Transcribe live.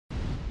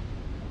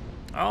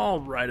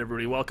Alright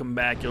everybody, welcome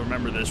back. You'll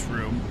remember this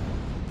room.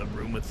 The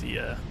room with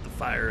the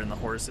fire and the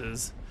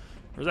horses.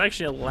 There's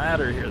actually a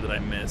ladder here that I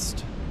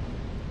missed.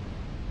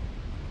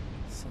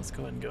 So let's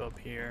go ahead and go up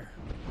here.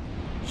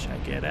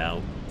 Check it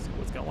out. See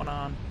what's going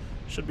on.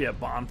 Should be a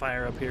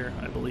bonfire up here,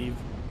 I believe.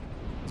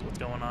 That's what's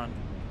going on.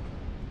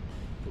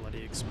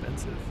 Bloody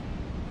expensive.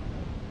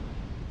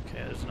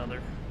 Okay, there's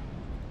another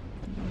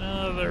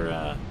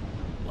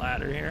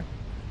ladder here.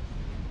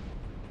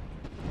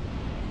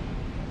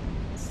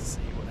 Let's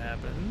see what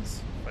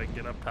happens if I can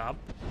get up top.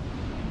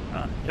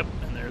 Yep,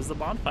 and there's the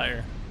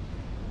bonfire.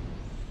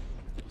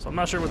 So I'm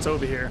not sure what's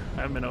over here.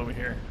 I haven't been over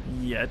here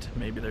yet.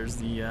 Maybe there's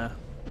the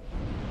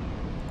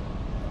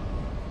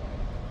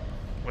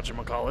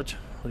whatchamacallit,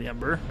 the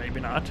ember. Maybe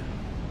not.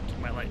 Keep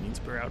my lightning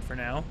spear out for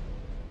now.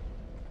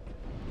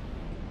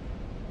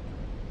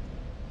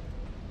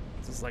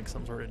 Is this like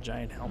some sort of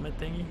giant helmet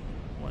thingy?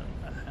 What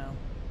the hell?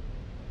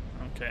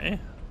 Okay.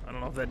 I don't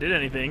know if that did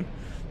anything.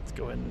 Let's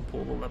go ahead and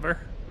pull the lever.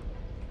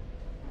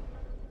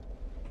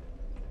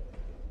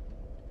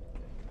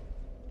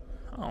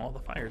 Oh, the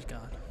fire's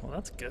gone. Well,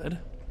 that's good.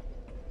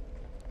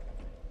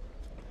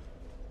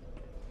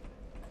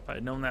 If I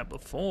had known that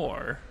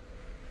before,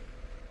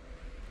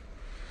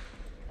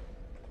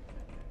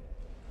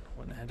 I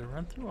wouldn't have had to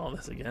run through all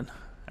this again.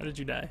 How did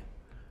you die?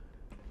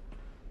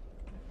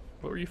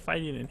 What were you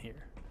fighting in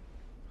here?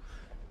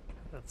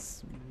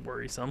 That's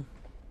worrisome.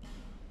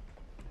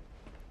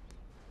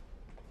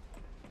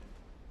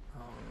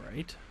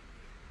 Alright.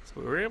 So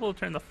we were able to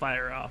turn the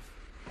fire off.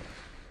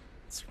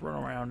 Let's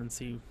run around and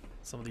see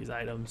some of these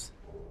items.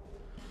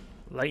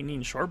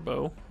 Lightning short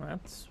bow.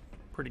 That's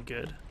pretty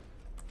good.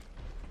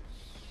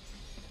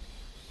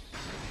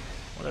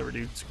 Whatever,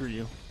 dude. Screw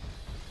you.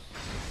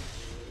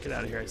 Get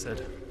out of here, I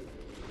said.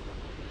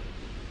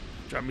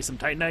 Drop me some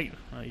Titanite.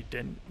 Oh, you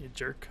didn't, you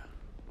jerk.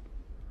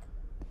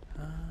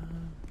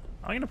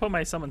 I'm gonna put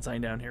my summon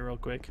sign down here real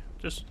quick.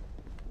 Just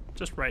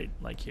right,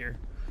 like here.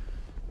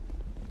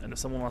 And if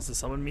someone wants to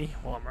summon me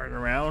while I'm running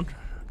around,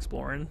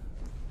 exploring,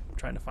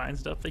 trying to find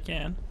stuff, they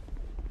can.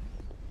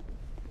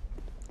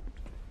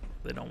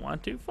 If they don't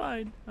want to,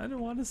 fine. I don't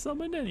want to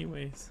summon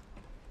anyways.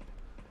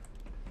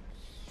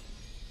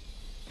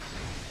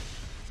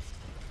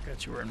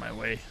 Forgot you were in my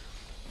way.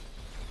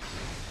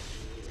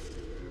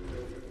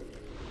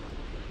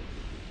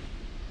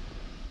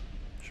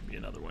 Should be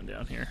another one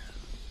down here.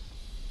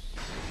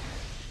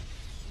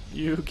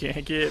 You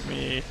can't get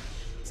me.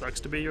 Sucks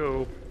to be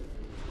you.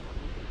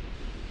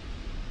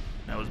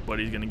 Now his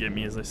buddy's gonna get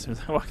me as soon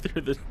as I walk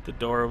through the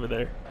door over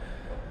there.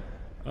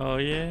 Oh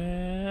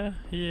yeah?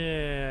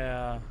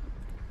 Yeah.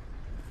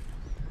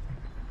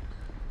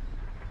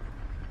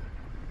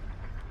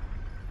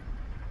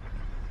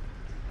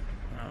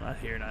 No, not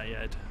here, not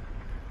yet.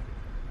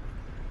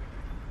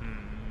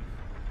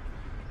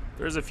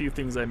 There's a few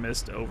things I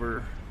missed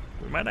over.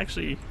 We might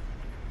actually...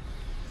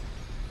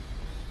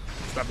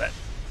 Stop that.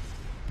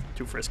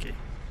 Too frisky.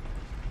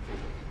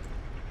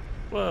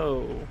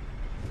 Whoa.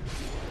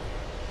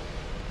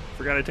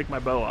 Forgot I took my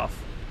bow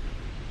off.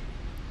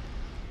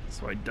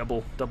 So I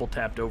double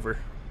tapped over.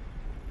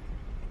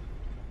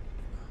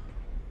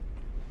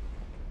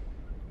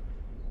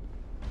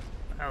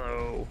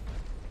 Hello.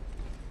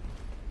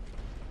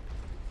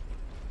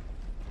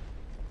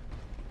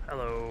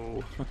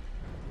 Hello.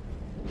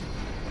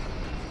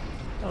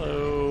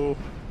 Hello.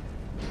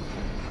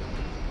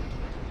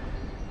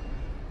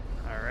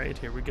 Alright,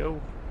 here we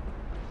go.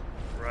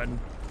 Run,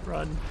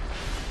 run.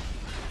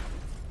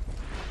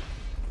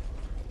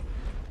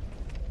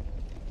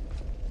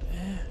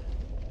 Yeah.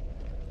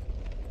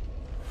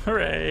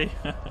 Hooray!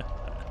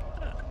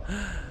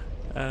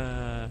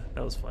 That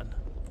was fun.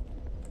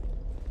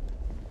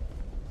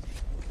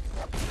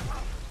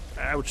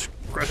 Ouch!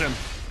 Crush him!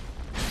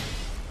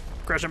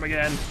 Crush him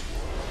again!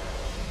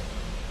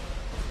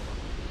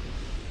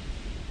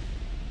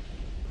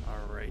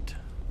 Alright.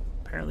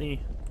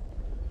 Apparently,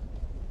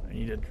 I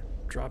need to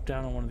drop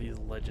down on one of these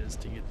ledges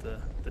to get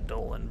the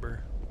dull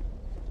ember.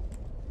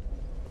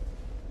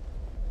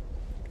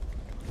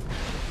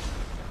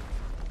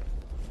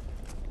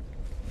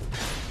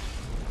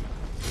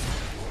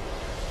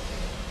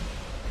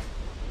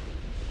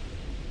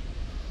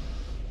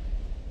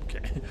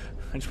 Okay,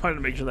 I just wanted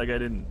to make sure that guy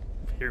didn't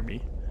hear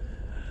me.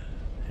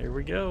 Here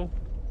we go.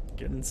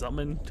 Getting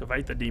summoned to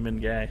fight the demon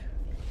guy.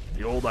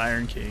 The old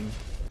Iron King.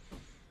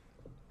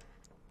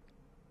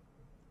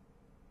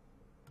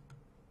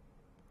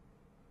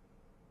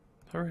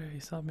 Hooray,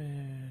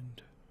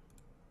 summoned.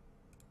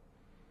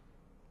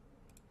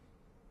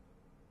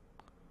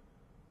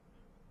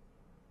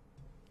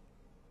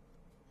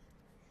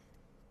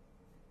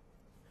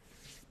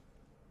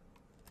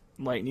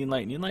 Lightning,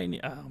 lightning,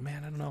 lightning. Oh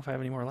man, I don't know if I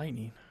have any more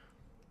lightning.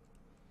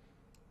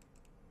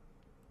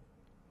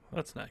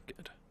 That's not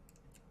good.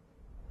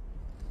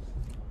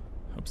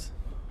 Oops.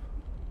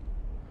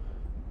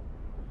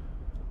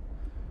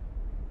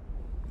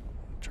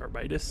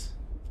 Charbitis.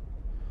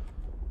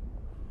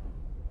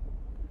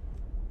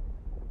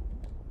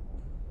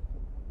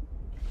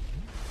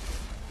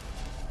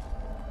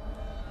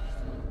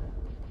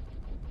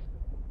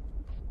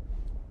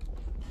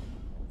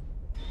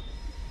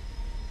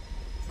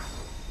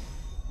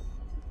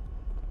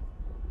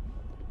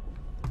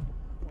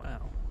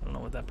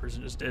 what that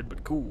person just did,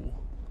 but cool.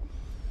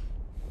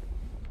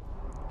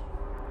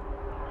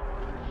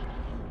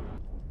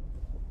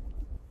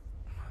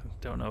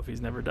 Don't know if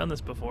he's never done this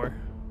before.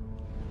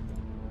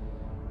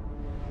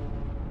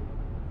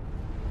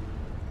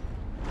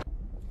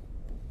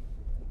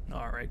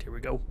 Alright, here we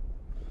go.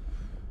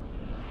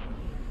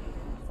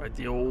 Fight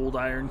the old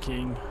Iron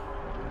King.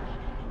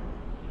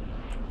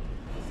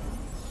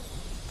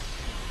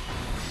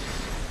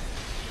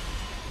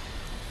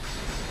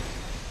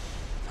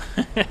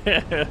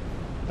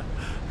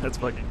 That's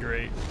fucking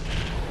great.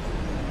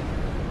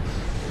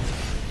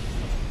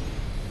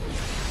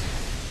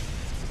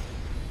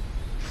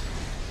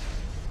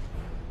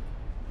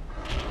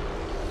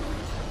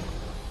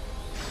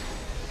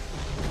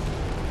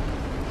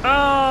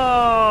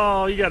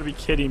 Oh, you gotta be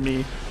kidding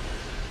me.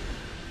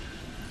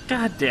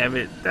 God damn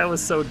it, that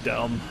was so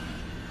dumb.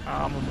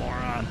 I'm a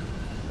moron.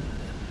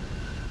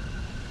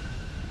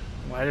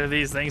 Why do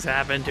these things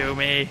happen to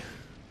me?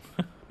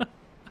 I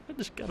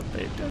just gotta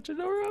pay attention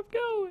to where I'm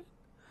going.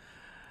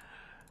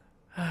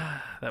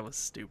 That was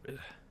stupid.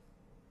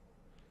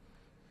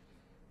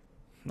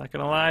 Not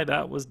gonna lie,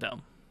 that was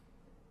dumb.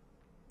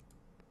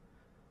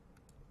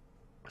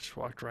 I just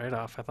walked right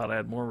off. I thought I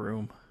had more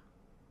room.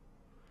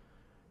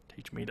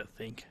 Teach me to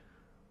think.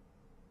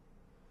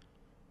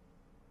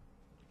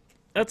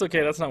 That's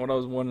okay, that's not what I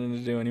was wanting to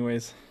do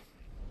anyways.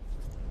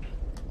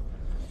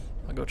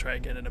 I'll go try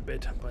again in a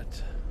bit,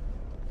 but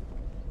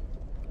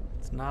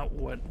it's not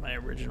what my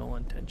original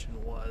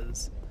intention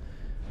was.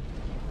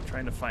 I'm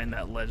trying to find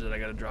that ledge that I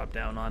gotta drop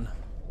down on.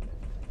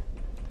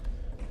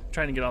 I'm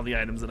trying to get all the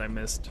items that I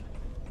missed.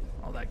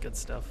 All that good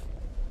stuff.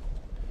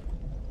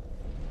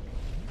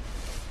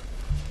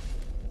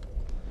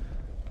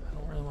 I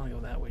don't really want to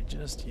go that way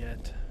just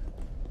yet.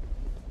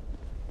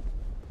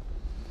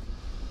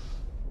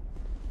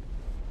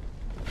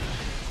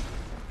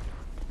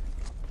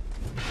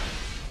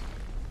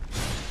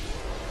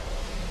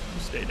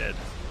 Stay dead.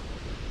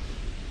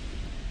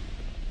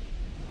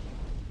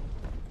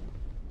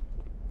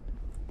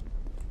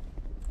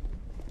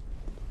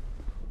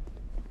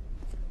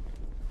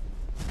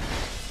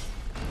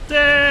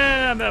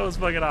 Damn, that was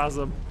fucking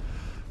awesome.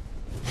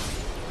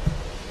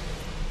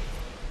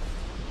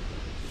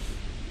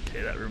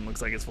 Okay, that room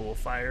looks like it's full of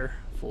fire,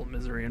 full of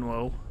misery and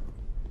woe.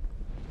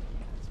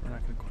 So we're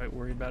not gonna quite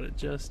worry about it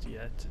just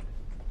yet.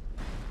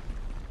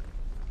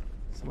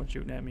 Someone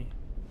shooting at me.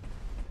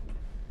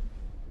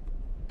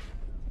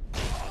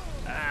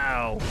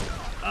 Ow.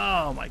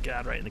 Oh my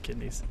god, right in the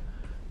kidneys.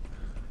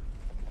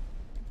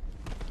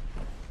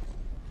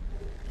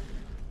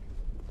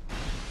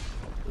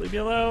 Leave me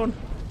alone.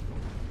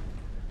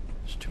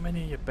 There's too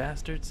many of you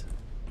bastards.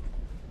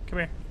 Come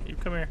here. You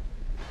come here.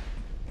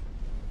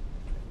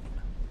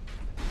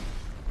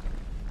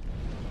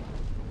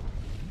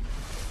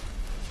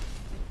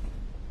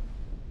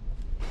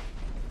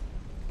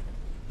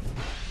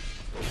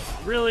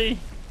 Really?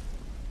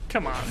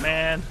 Come on,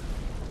 man.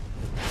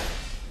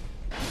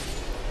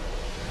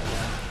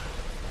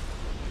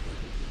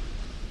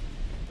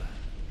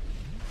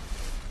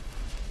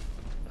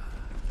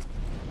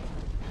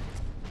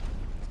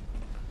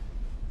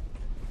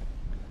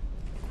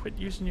 Quit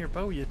using your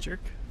bow, you jerk.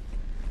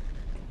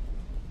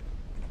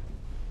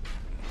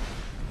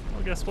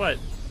 Well, guess what?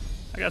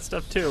 I got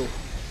stuff too.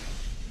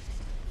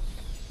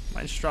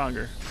 Mine's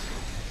stronger.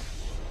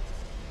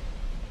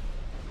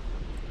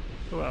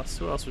 Who else?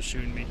 Who else was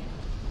shooting me?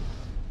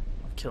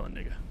 I'm killing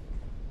nigga.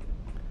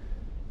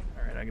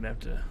 Alright, I'm gonna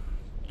have to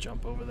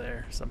jump over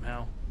there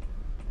somehow.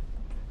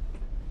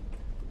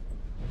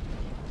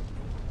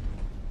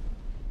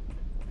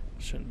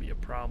 Shouldn't be a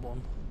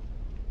problem.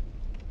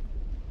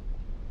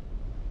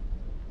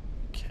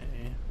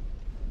 Okay.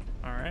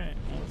 Alright,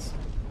 let's...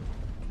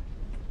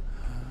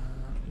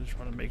 I just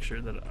want to make sure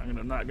that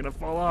I'm not gonna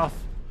fall off.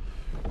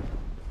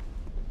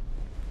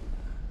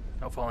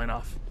 No falling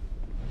off.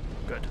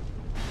 Good.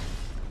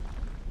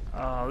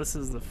 Oh, this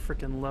is the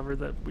frickin' lever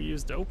that we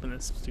used to open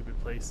this stupid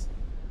place.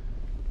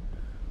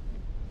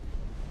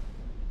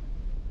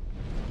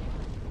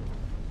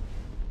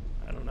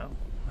 I don't know.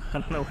 I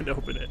don't know when to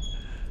open it.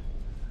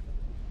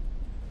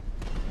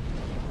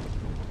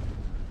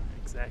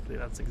 Exactly,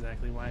 that's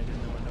exactly why I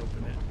didn't know when to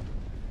open it.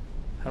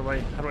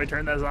 How do I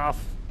turn this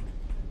off?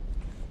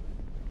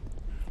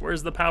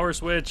 Where's the power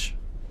switch?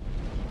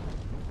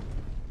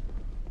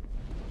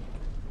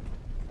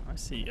 I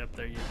see you up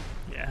there, you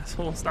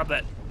asshole. Stop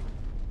that.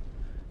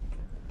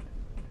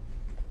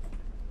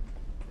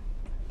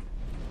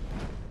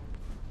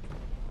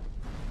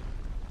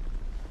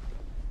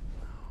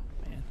 Oh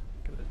man,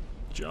 gotta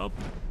jump.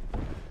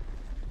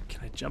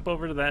 Can I jump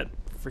over to that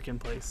freaking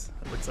place?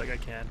 It looks like I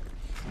can.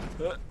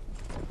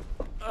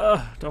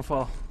 Don't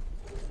fall.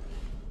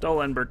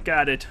 Dolenberg,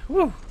 got it.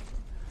 Woo!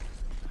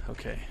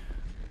 Okay.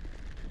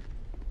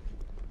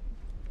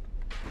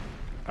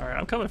 Alright,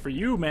 I'm coming for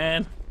you,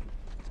 man.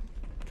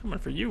 Coming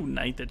for you,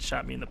 knight that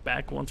shot me in the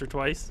back once or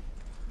twice.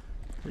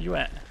 Where you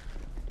at?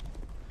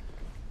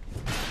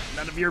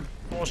 None of your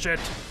bullshit.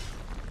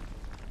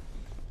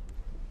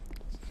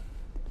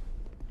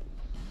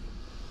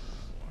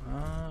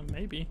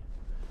 Maybe.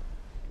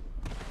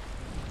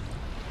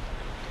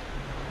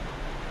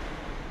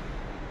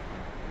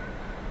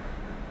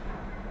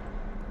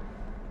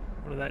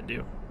 What did that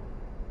do?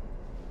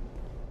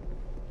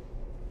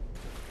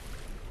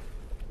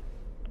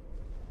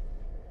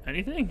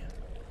 Anything?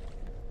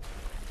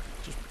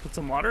 Just put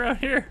some water out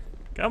here?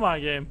 Come on,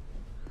 game.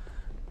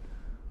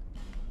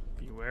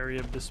 Be wary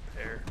of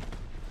despair.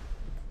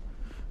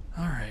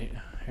 Alright,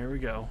 here we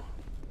go.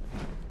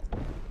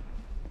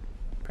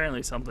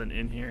 Apparently something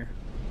in here.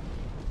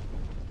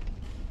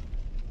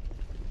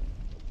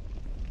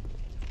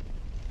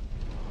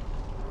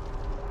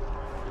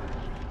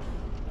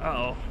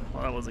 Uh-oh.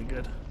 Well, that wasn't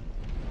good.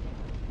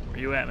 Where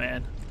you at,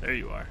 man? There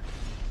you are.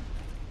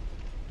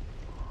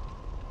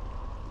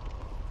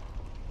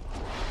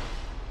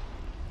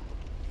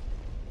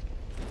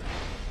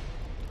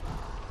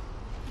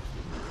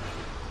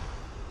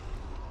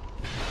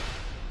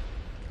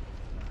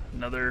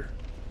 Another.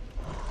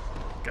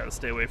 Gotta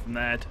stay away from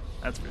that.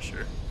 That's for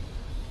sure.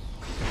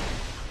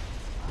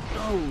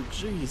 Oh,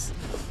 jeez.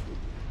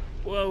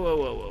 Whoa, whoa,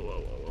 whoa, whoa,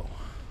 whoa, whoa, whoa.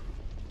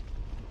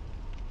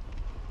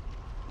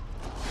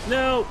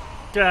 No!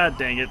 God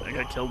dang it. I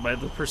got killed by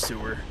the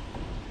pursuer.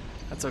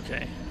 That's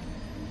okay.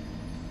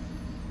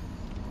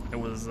 It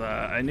was,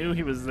 I knew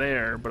he was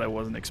there, but I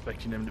wasn't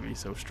expecting him to be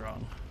so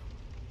strong.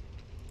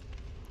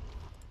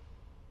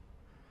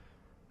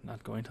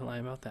 Not going to lie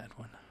about that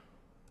one.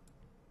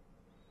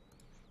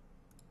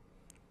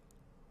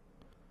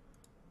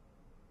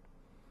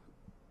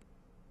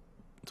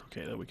 It's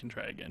okay that we can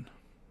try again.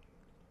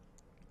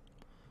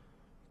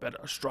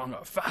 Better, stronger,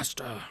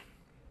 faster.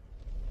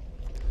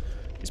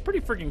 He's pretty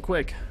freaking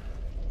quick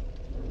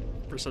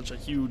for such a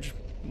huge,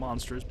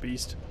 monstrous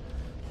beast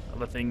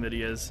of a thing that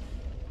he is.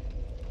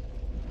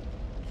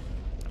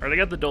 Alright, I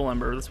got the Dull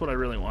Ember. That's what I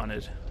really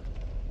wanted.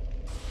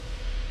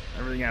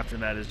 Everything after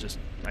that is just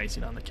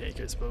icing on the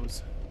cake, I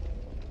suppose.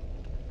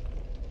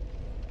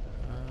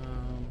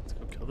 Let's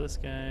go kill this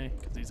guy,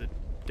 because he's a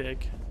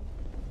dick.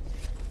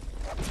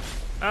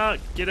 Ah,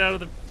 get out of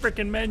the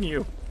frickin'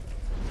 menu.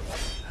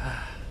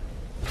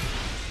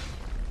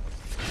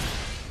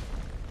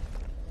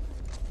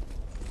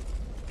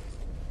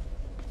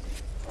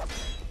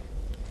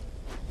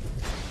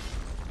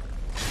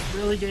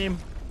 Really, game?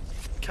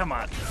 Come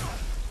on.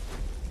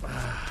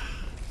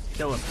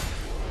 Kill him.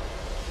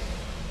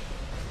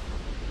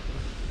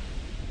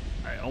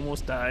 I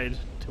almost died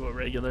to a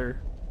regular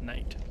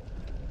knight.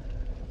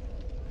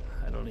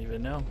 I don't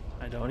even know.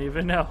 I don't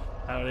even know.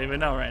 I don't even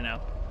know right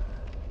now.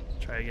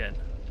 Try again.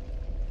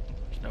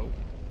 There's no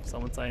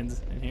summon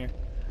signs in here.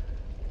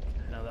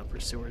 I know that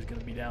pursuer is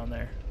gonna be down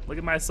there. Look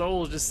at my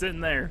soul just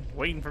sitting there,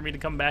 waiting for me to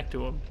come back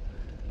to him.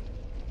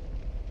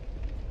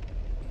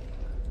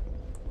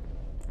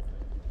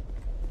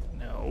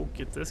 No,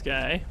 get this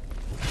guy.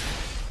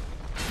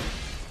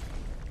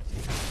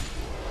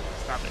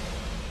 Stop it.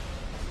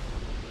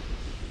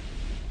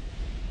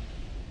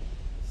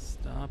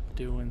 Stop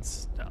doing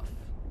stuff.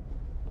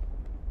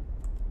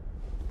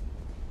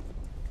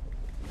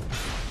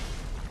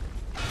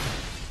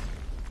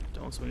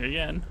 Don't swing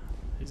again.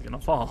 He's gonna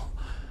fall.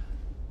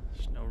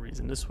 There's no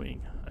reason to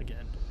swing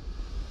again.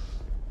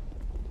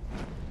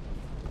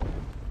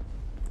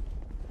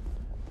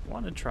 I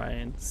want to try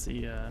and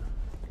see if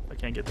I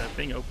can't get that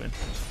thing open.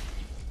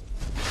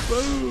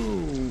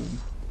 Boom!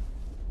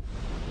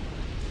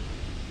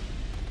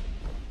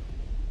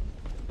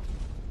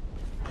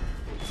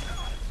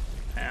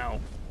 Ow.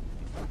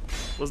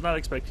 Was not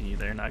expecting you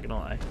there, not gonna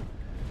lie.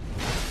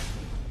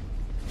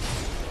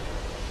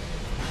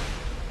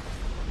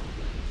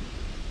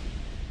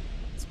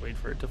 Wait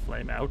for it to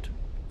flame out.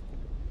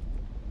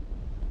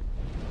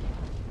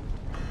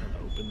 And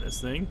open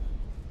this thing.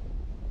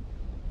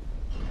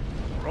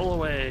 Roll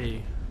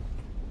away.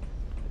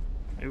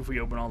 Maybe if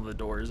we open all the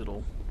doors,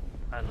 it'll,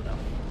 I don't know,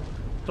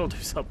 it'll do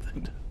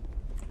something.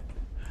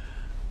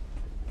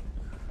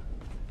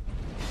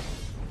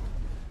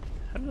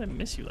 How did I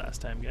miss you last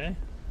time, guy?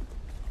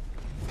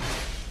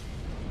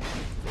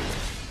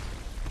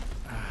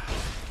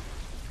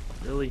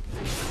 Really?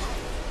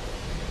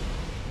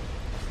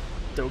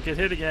 Don't get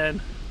hit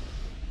again.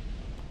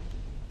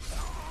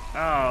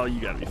 Oh,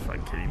 you gotta be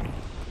fucking kidding me.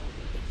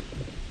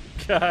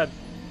 God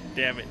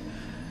damn it.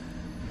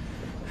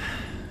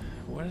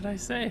 What did I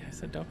say? I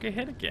said don't get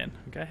hit again.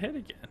 I got hit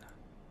again.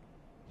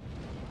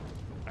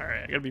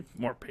 Alright, I gotta be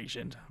more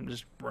patient. I'm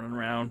just running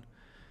around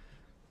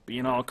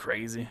being all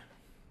crazy.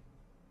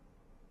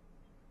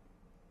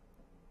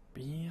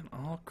 Being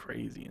all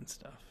crazy and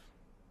stuff.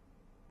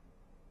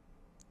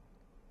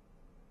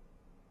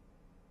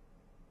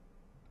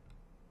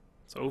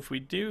 So if we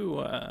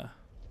do,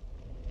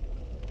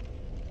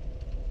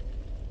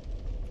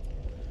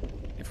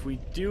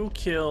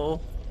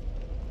 kill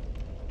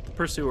the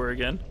pursuer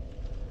again,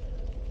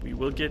 we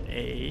will get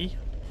a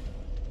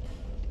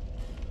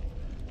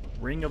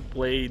Ring of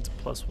Blades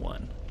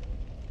 +1.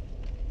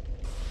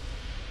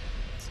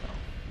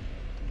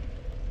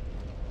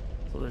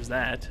 So there's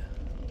that.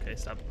 Okay,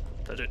 stop.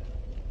 Touch it.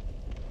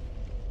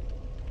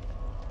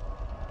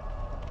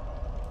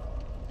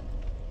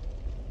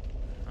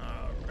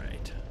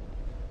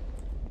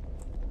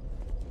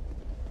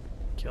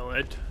 Kill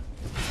it.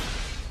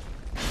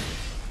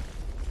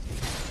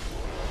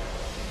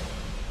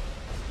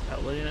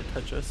 Not letting it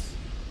touch us.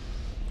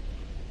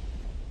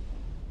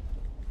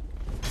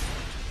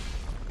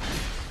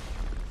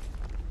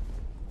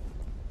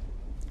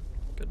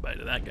 Goodbye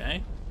to that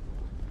guy.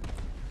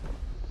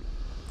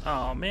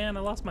 Oh man,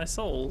 I lost my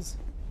souls.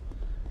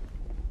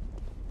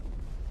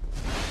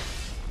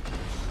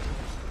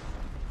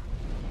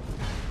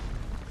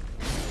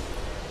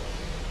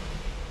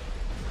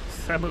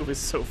 That move is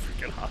so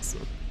freaking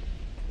awesome.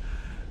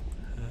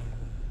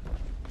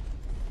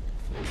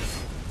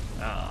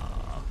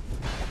 Ah,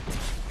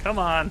 come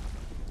on!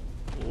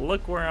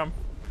 Look where I'm.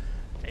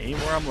 Aim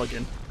where I'm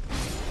looking.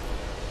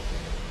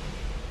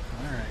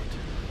 All right.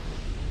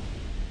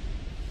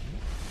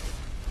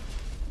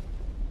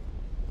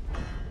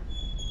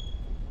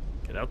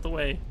 Get out the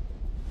way.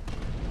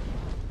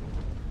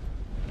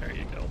 There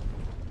you go.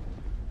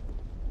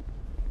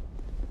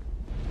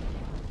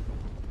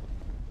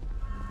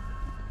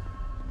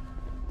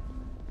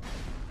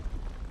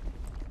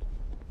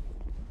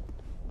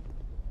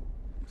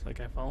 Looks like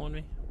guy following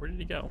me. Where did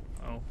he go?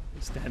 Oh,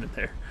 he's standing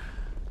there.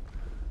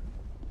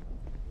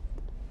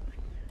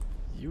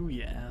 You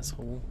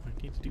asshole.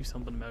 I need to do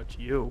something about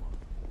you.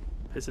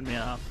 Pissing me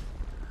off.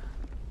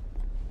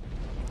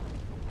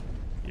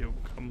 You,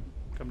 come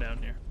down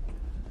here.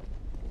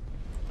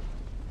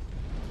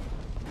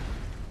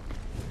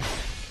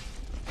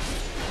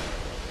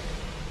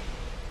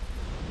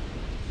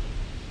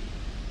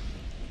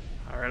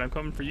 Alright, I'm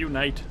coming for you,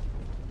 knight.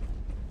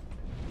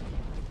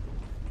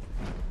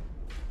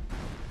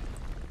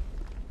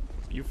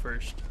 You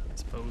first, I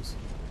suppose.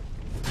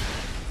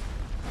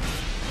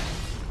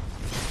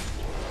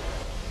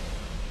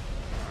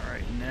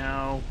 Alright,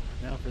 now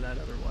for that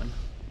other one.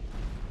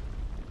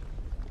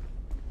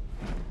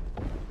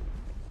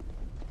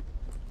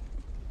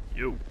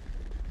 You.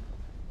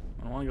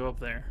 I don't want to go up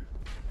there.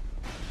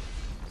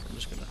 So I'm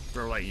just gonna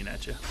throw lightning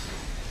at you.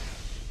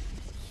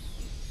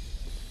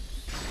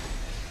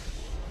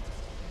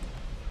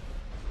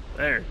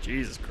 There,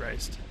 Jesus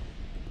Christ.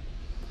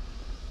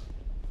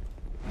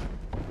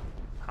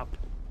 Hop.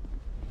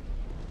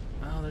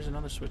 Oh, there's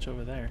another switch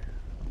over there.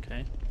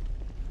 Okay.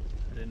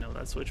 I didn't know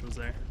that switch was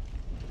there.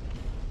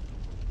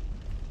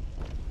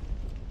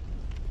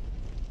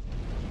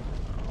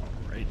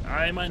 Alright.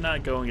 I might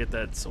not go and get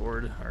that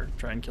sword or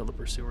try and kill the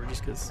pursuer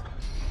just because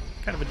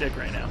I'm kind of a dick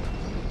right now.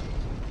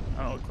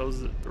 Oh, it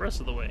closes it the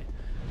rest of the way.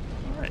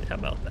 Alright, how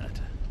about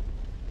that?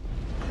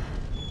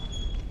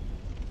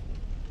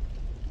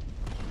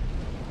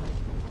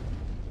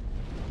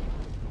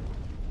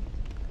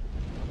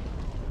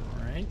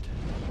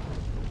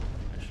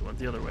 I should went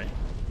the other way.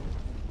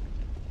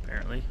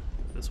 Apparently.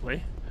 This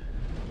way.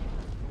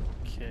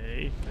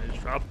 Okay. Can I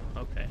just drop?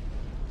 Okay.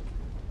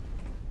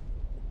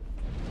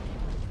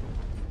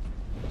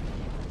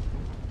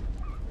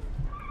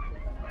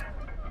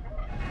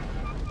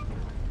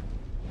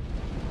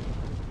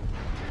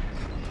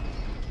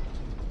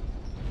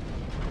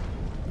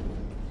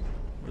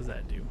 What does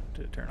that do?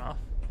 Did it turn off?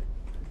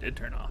 It did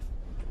turn off.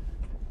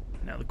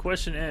 Now the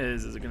question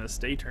is it going to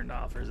stay turned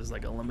off, or is this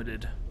like a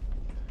limited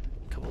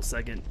couple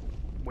second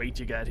wait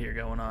you got here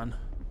going on?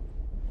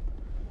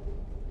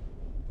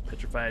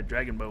 Petrified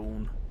dragon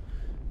bone.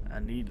 I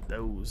need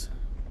those.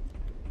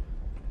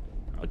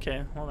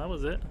 Okay, well that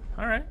was it.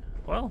 Alright,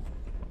 well,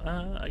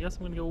 I guess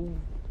I'm gonna go...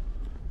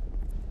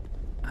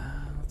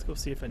 let's go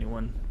see if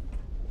anyone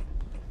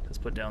has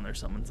put down their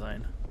summon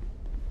sign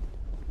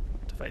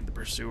to fight the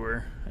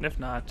pursuer. And if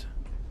not,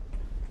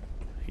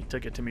 he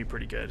took it to me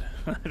pretty good.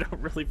 I don't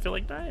really feel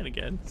like dying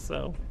again,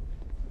 so...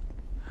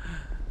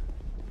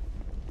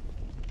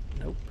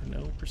 Nope,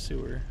 no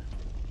pursuer.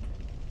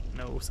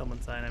 No summon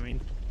sign, I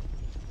mean.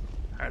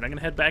 Alright, I'm gonna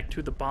head back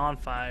to the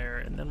bonfire,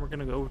 and then we're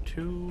gonna go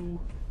to...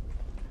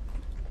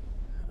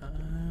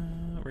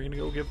 we're gonna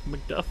go give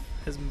Macduff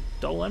his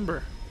dull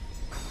ember.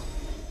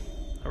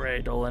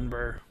 Hooray, dull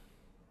ember.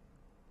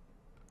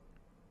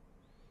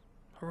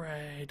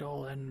 Hooray,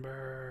 dull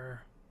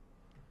ember.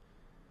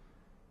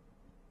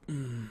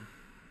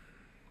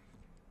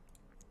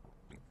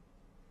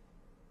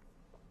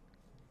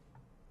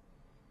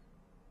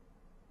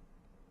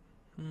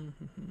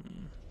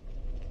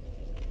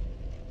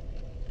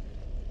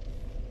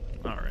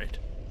 Alright.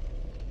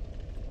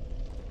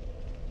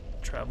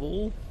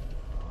 Travel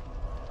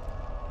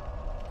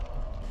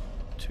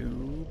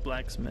to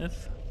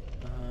blacksmith.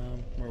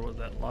 Where was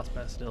that? Lost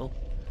Bastille.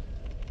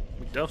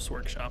 Macduff's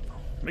workshop.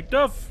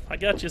 Macduff, I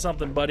got you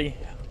something, buddy.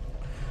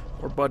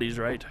 Or buddies,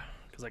 right?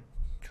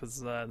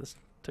 Because this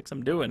took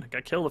some doing. I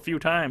got killed a few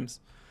times.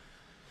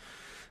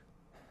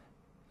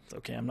 It's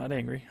okay, I'm not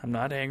angry. I'm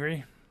not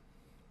angry.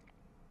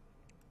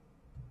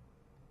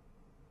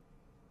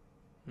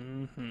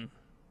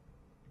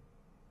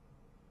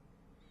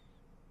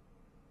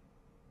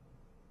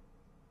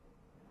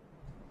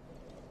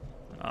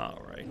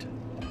 Alright.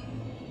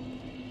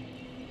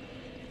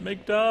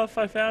 Macduff,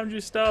 I found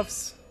you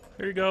stuffs.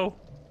 Here you go.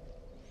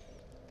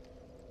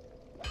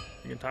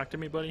 You can talk to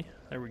me, buddy?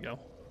 There we go.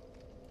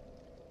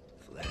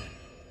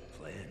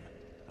 Flynn,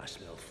 I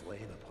smell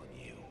flame upon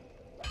you.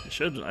 You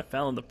should. I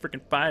fell in the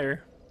freaking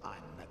fire.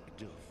 I'm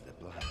Macduff the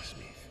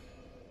blacksmith.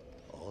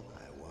 All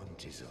I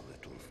want is a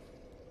little.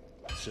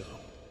 So,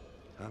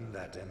 hand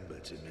that ember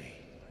to me.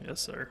 Yes,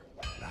 sir.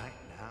 Right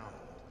now,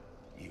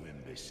 you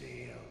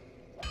imbecile.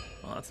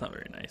 Well, that's not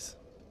very nice.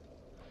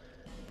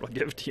 But I'll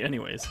give it to you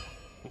anyways.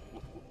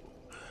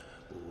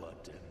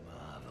 What a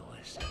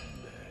marvelous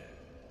ember.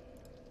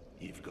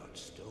 You've got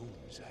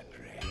stones, I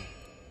pray.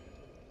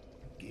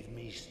 Give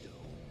me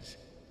stones,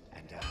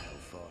 and I'll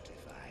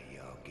fortify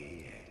your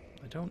gear.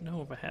 I don't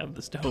know if I have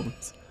the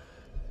stones.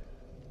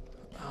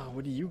 Oh,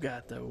 what do you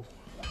got, though?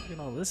 Look at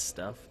all this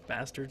stuff.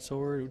 Bastard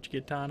sword,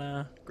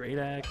 Uchikatana, great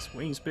axe,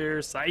 wing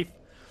spear, scythe,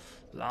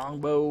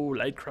 longbow,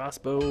 light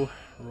crossbow,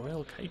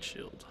 royal kite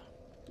shield.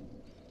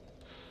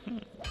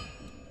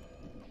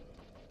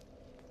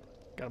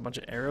 Got a bunch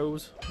of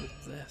arrows. What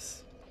is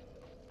this?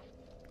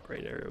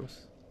 Great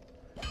arrows.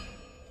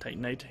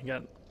 Titanite.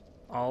 Got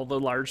all the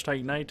large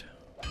Titanite.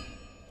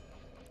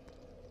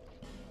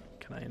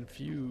 Can I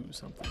infuse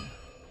something?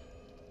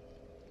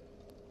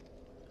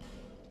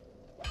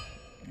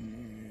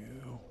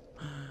 Ew.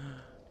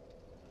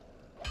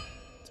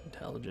 It's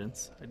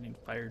intelligence. I need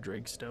fire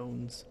drake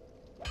stones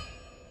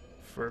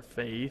for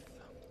faith.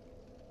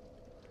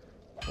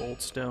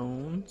 Bolt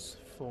stones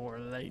for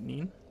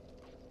lightning.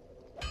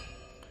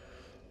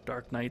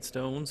 Dark Knight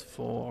stones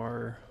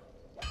for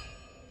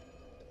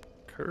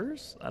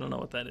curse? I don't know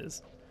what that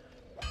is.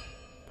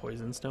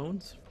 Poison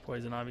stones.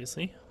 Poison,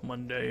 obviously.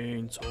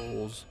 Mundane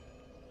souls.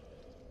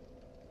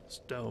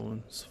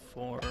 Stones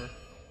for...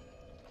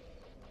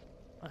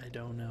 I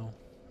don't know.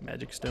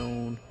 Magic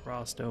stone.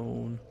 Raw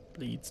stone.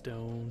 Bleed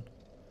stone.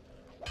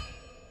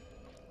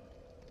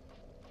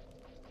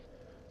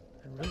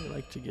 I'd really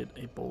like to get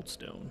a bolt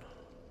stone.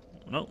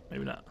 No,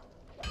 maybe not.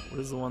 What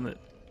is the one that...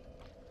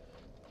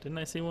 Didn't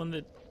I see one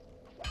that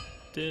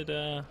did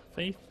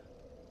faith?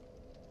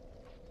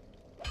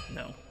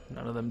 No,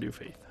 none of them do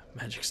faith.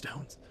 Magic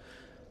stones.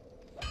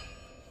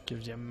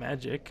 Gives you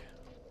magic.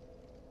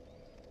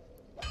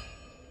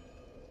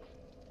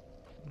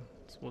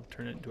 So we'll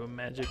turn it into a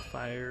magic,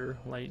 fire,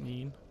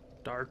 lightning,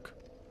 dark.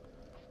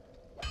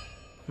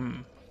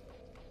 I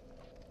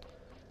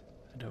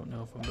don't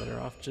know if I'm better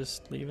off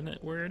just leaving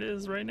it where it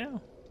is right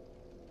now.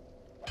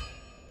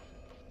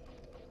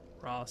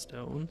 Raw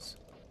stones.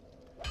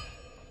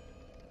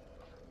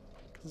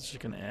 It's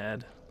just gonna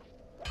add.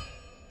 I'm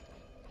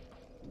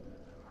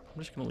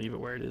just gonna leave it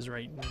where it is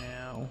right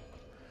now.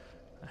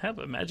 I have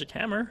a magic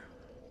hammer.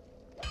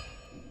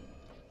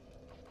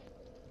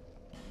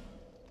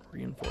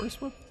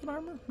 Reinforced weapons and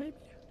armor, maybe?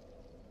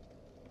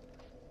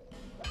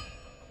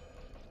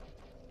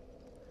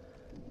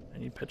 I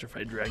need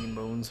petrified dragon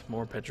bones,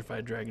 more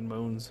petrified dragon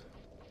bones.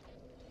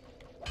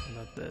 What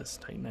about this?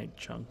 Titanite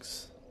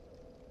chunks.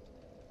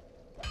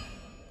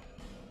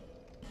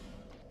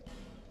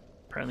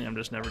 Apparently I'm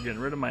just never getting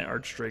rid of my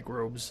Archdrake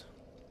robes.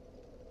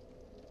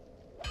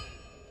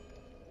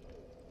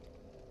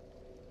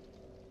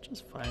 Which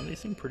is fine. They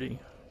seem pretty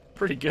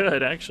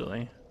good,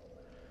 actually.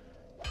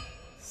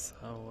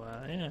 So,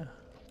 yeah.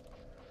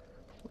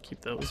 We'll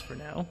keep those for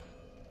now.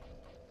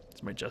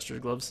 It's my Jester's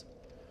gloves.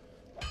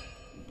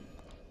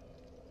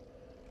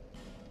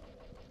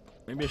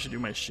 Maybe I should do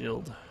my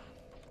shield.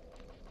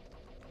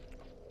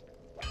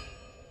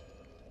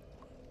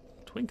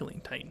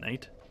 Twinkling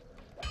Titanite.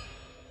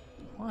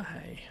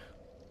 Why?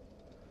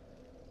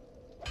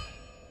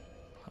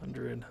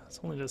 100. It's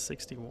only just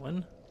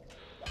 61.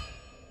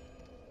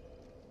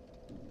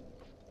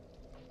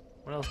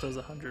 What else does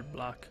 100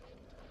 block?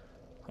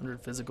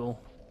 100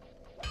 physical.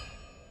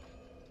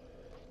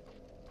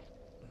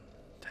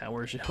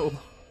 Tower shield.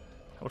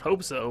 I would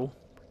hope so.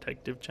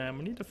 Protective chime.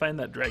 We need to find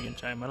that dragon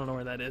chime. I don't know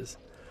where that is.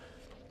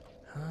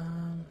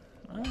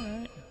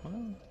 Alright.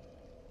 Well.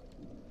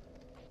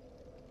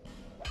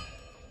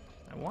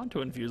 I want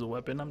to infuse a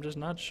weapon. I'm just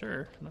not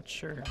sure. Not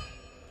sure.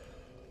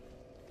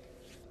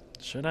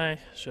 Should I?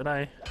 Should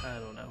I? I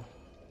don't know.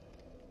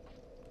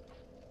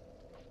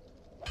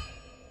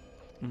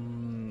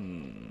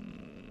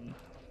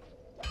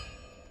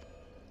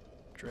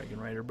 Dragon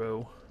Rider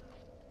bow.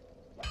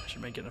 I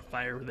should make it a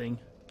fire thing.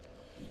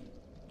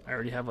 I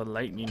already have a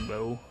lightning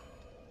bow.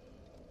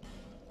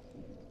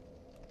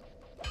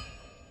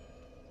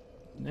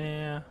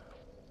 Nah.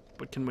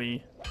 But can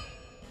we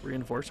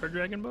reinforce our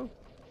dragon bow?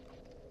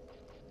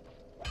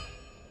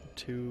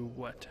 To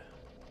what?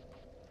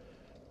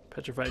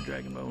 Petrified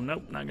dragon bow.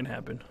 Nope, not gonna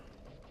happen.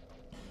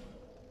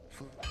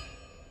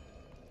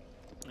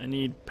 I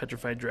need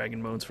petrified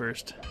dragon bones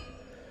first.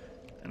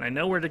 And I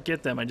know where to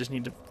get them. I just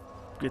need to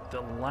get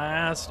the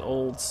last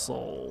old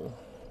soul.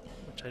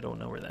 Which I don't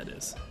know where that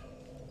is.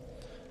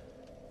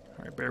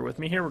 Alright, bear with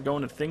me here. We're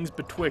going to Things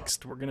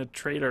Betwixt. We're gonna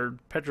trade our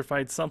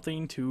petrified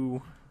something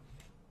to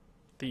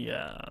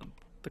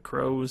the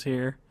crows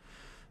here.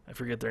 I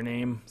forget their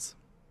names.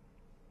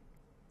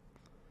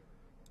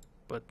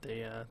 But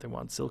they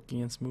want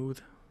silky and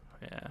smooth.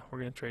 Yeah, we're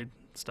gonna trade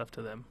stuff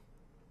to them.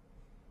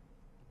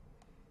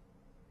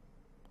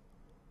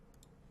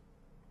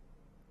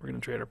 We're gonna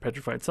gonna trade our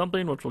petrified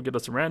something, which will get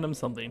us a random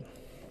something.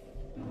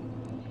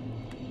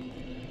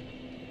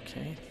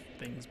 Okay,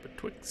 things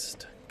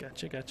betwixt.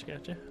 Gotcha, gotcha,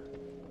 gotcha.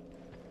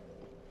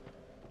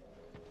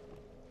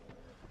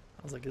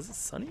 I was like, is it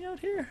sunny out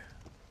here?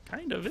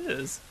 Kind of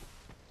is.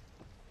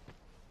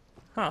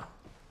 Huh.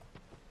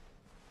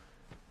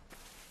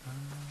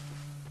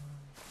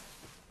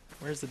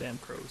 Where's the damn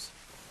crows?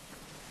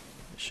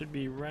 It should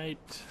be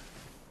right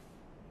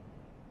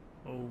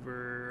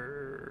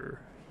over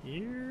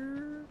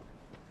here.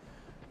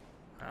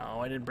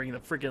 Oh, I didn't bring the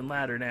freaking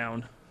ladder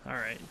down.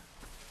 Alright.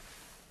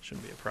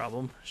 Shouldn't be a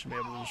problem. Should be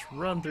able to just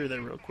run through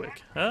there real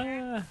quick.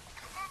 Ah!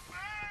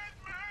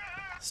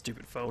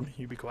 Stupid phone,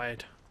 you be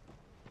quiet.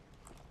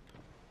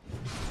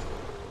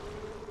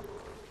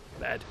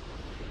 Bad.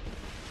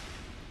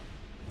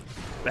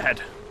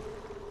 Bad.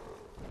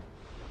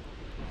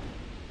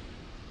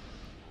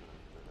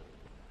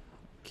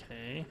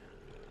 Okay.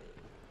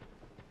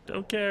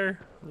 Don't care.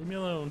 Leave me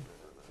alone.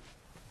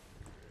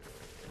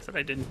 I said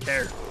I didn't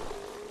care.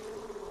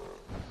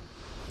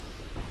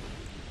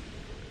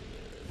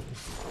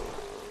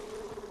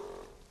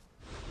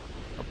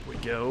 Up we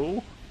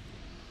go.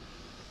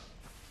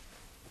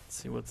 Let's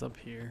see what's up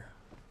here.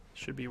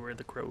 Should be where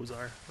the crows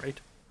are, right?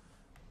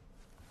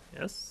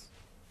 Yes?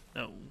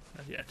 No,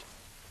 not yet.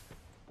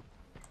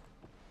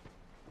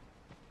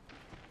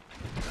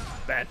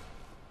 Bad.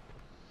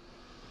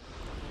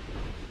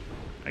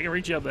 I can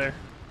reach you up there.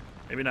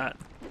 Maybe not.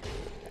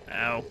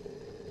 Ow.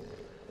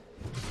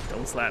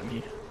 Don't slap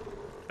me.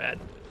 Bad.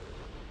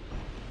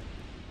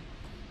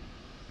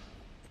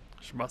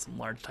 Should bought some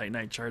large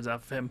Titanite shards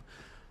off of him.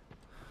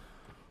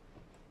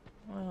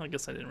 Well, I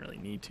guess I didn't really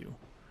need to.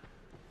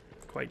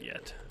 Quite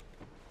yet.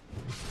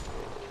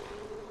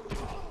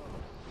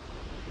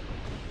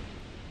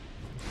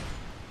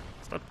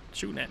 Stop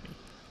shooting at me,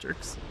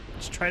 jerks.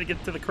 Just try to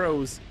get to the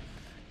crows.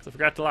 Because I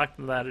forgot to lock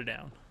the ladder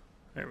down.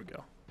 There we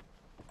go.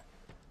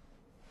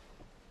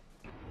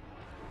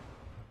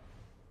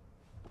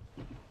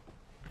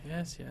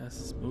 Yes, yes,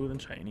 smooth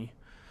and shiny.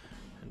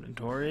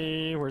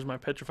 Inventory, where's my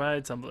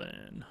petrified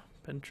something?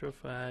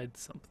 Petrified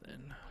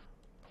something.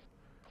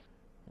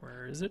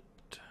 Where is it?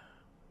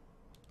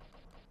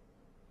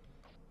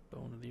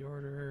 Bone of the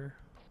Order.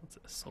 What's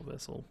this? Soul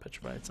Vessel,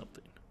 petrified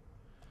something.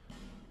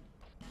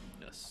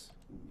 Yes.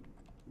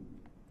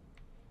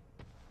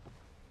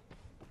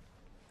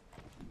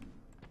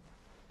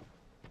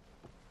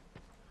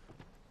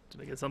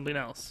 Did I get something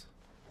else?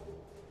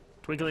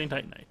 Twinkling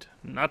Titanite.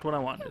 Not what I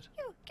wanted.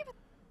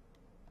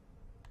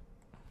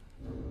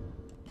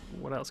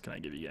 What else can I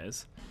give you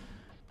guys?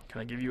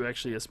 Can I give you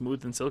actually a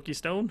smooth and silky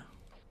stone?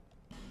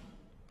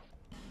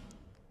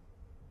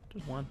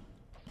 Just one.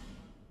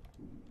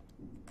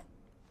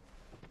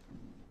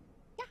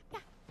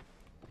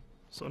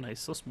 So nice,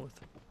 so smooth.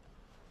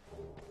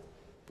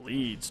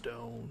 Bleed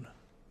stone.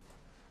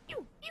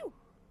 You,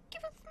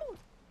 give it smooth.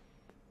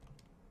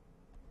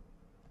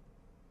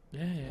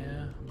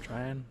 Yeah,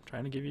 I'm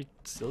trying to give you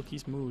silky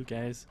smooth,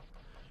 guys.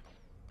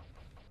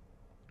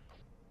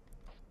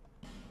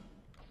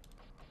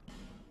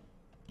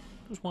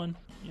 Just one,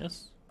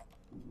 yes.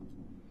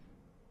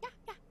 Yeah,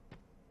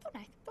 so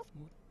nice, so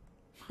smooth.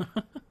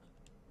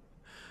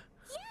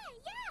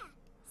 yeah,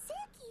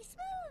 silky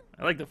smooth.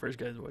 I like the first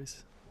guy's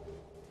voice.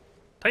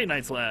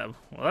 Titanite slab.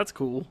 Well, that's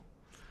cool.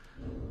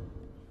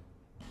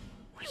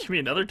 Give me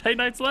another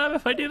Titanite slab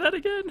if I do that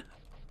again?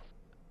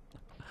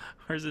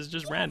 Or is this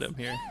just random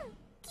here?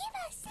 Give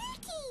us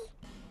silky.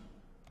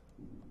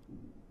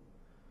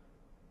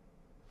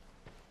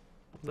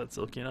 Is that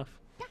silky enough?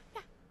 Yeah,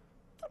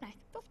 so nice,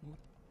 so smooth.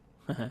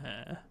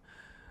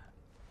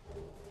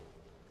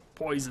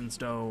 Poison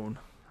stone.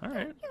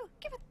 Alright. You,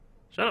 give it.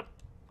 Shut up.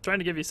 I'm trying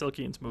to give you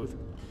silky and smooth.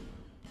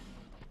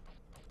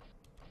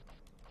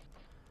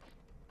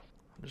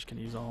 I'm just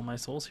gonna use all my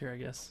souls here, I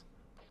guess.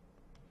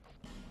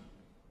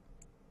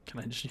 Can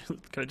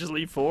I just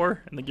leave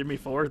 4 and then give me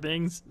 4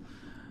 things?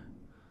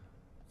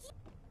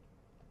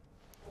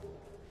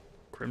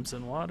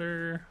 Crimson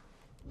water.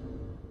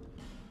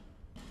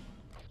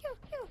 You,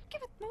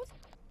 give it smooth.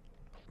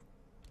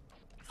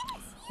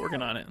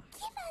 Working on it.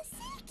 Give us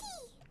silky.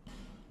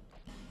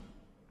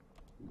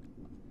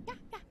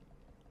 Yeah.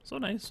 So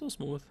nice, so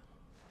smooth.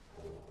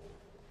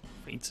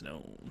 Faint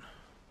stone.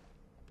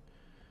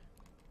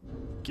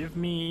 Give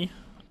me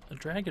a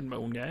dragon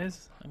bone,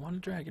 guys. I want a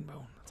dragon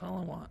bone. That's all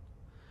I want.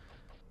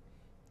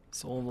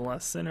 Soul of the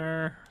Last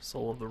Sinner,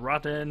 Soul of the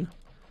Rotten,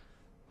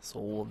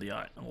 Soul of the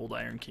Old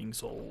Iron King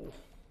Soul.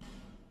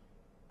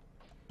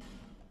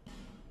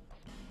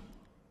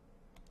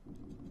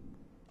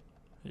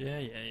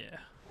 Yeah.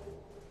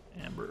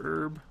 Amber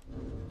herb.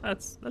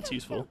 That's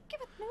useful. Give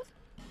it smooth.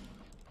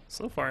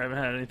 So far I haven't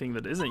had anything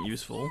that isn't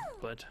useful,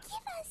 but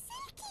Give us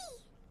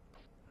silky.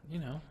 you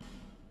know.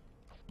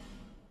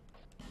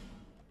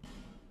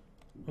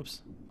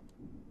 Oops.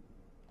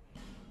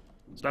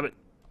 Stop it.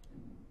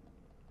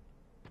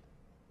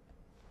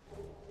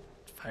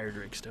 Fire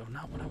Drake stone,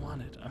 not what I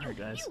wanted. Alright,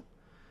 guys.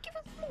 Give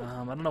us smooth.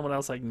 I don't know what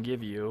else I can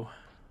give you.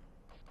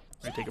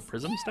 Can I take a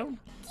prism stone?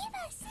 Give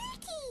us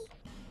silky.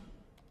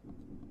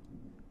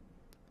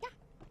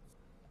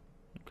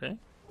 Okay.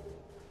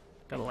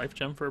 Got a life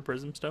gem for a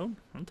prism stone.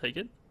 I'll take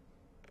it.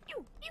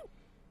 You.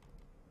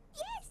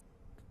 Yes.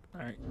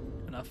 Alright,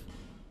 enough.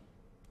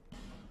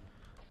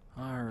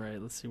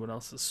 Alright, let's see what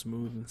else is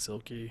smooth and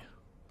silky.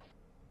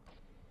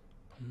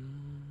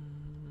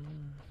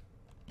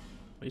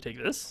 Will you take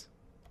this?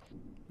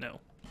 No.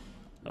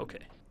 Okay.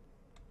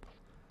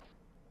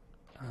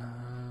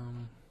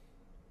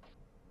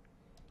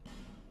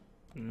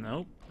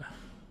 Nope.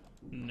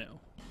 No.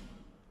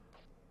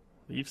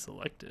 Leave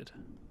selected.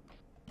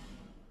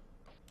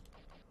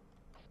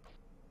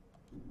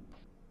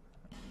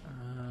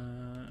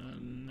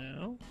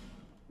 No.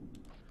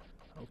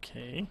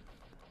 Okay.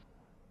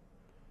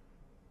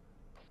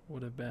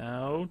 What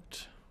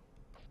about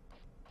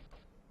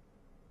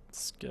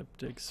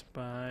Skeptic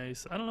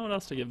Spice? I don't know what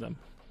else to give them.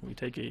 We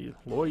take a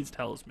Lloyd's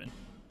Talisman.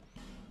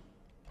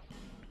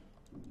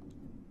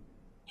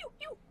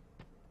 You.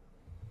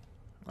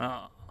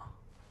 Ah.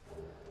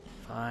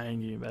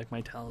 Fine, give me back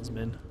my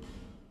talisman.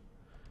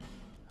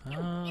 Give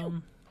us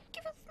smooth.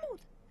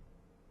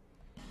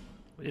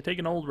 Will you take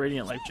an old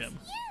Radiant Life Gem?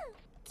 You.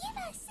 Give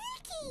us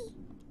silky.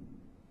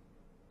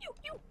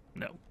 You.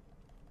 No.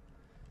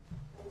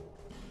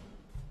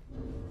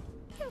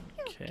 You.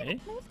 Okay.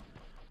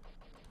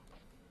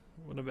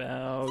 What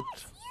about... You.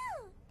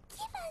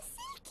 Give us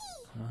silky.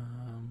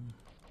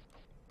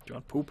 Do you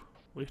want poop?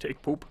 Will you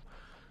take poop?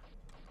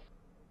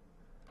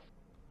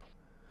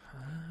 I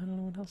don't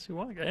know what else you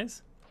want,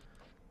 guys.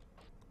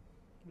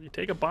 Will you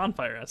take a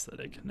bonfire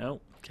aesthetic? No,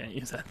 can't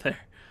use that there.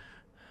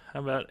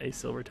 How about a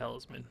silver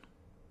talisman?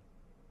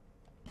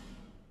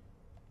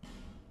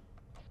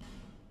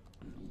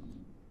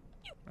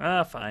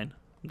 Ah, fine.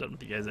 I'm done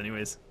with you guys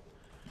anyways.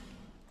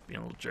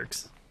 Being little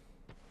jerks.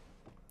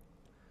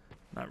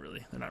 Not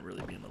really. They're not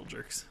really being little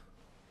jerks.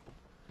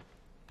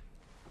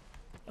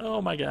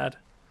 Oh my god.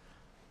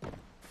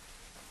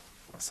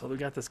 So we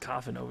got this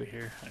coffin over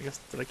here. I guess,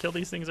 did I kill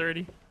these things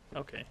already?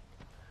 Okay.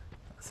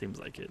 Seems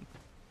like it.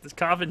 This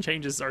coffin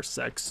changes our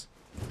sex.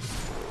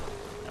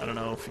 I don't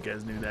know if you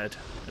guys knew that.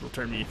 It'll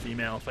turn me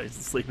female if I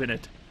sleep in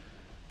it.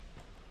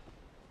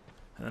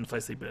 And then if I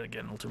sleep in it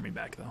again, it'll turn me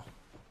back though.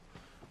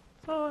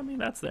 So, I mean,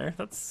 that's there.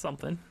 That's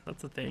something.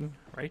 That's a thing,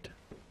 right?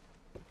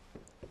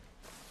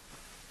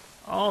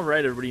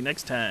 Alright, everybody,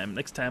 next time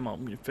I'll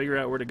figure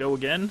out where to go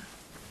again.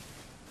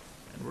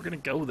 And we're gonna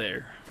go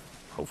there.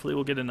 Hopefully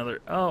we'll get another...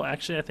 Oh,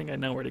 actually, I think I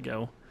know where to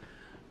go.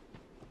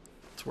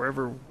 It's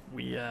wherever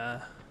we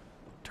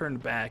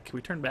turned back.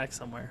 We turned back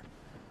somewhere.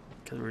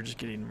 Because we were just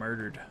getting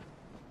murdered.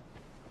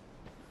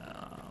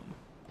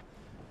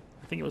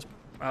 I think it was...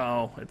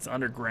 Oh, it's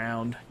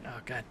underground. Oh,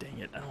 god dang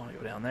it. I don't want to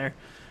go down there.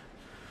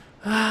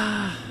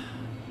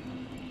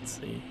 Let's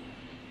see.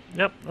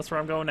 Yep, that's where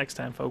I'm going next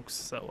time, folks.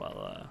 So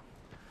I'll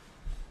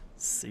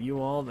see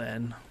you all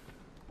then.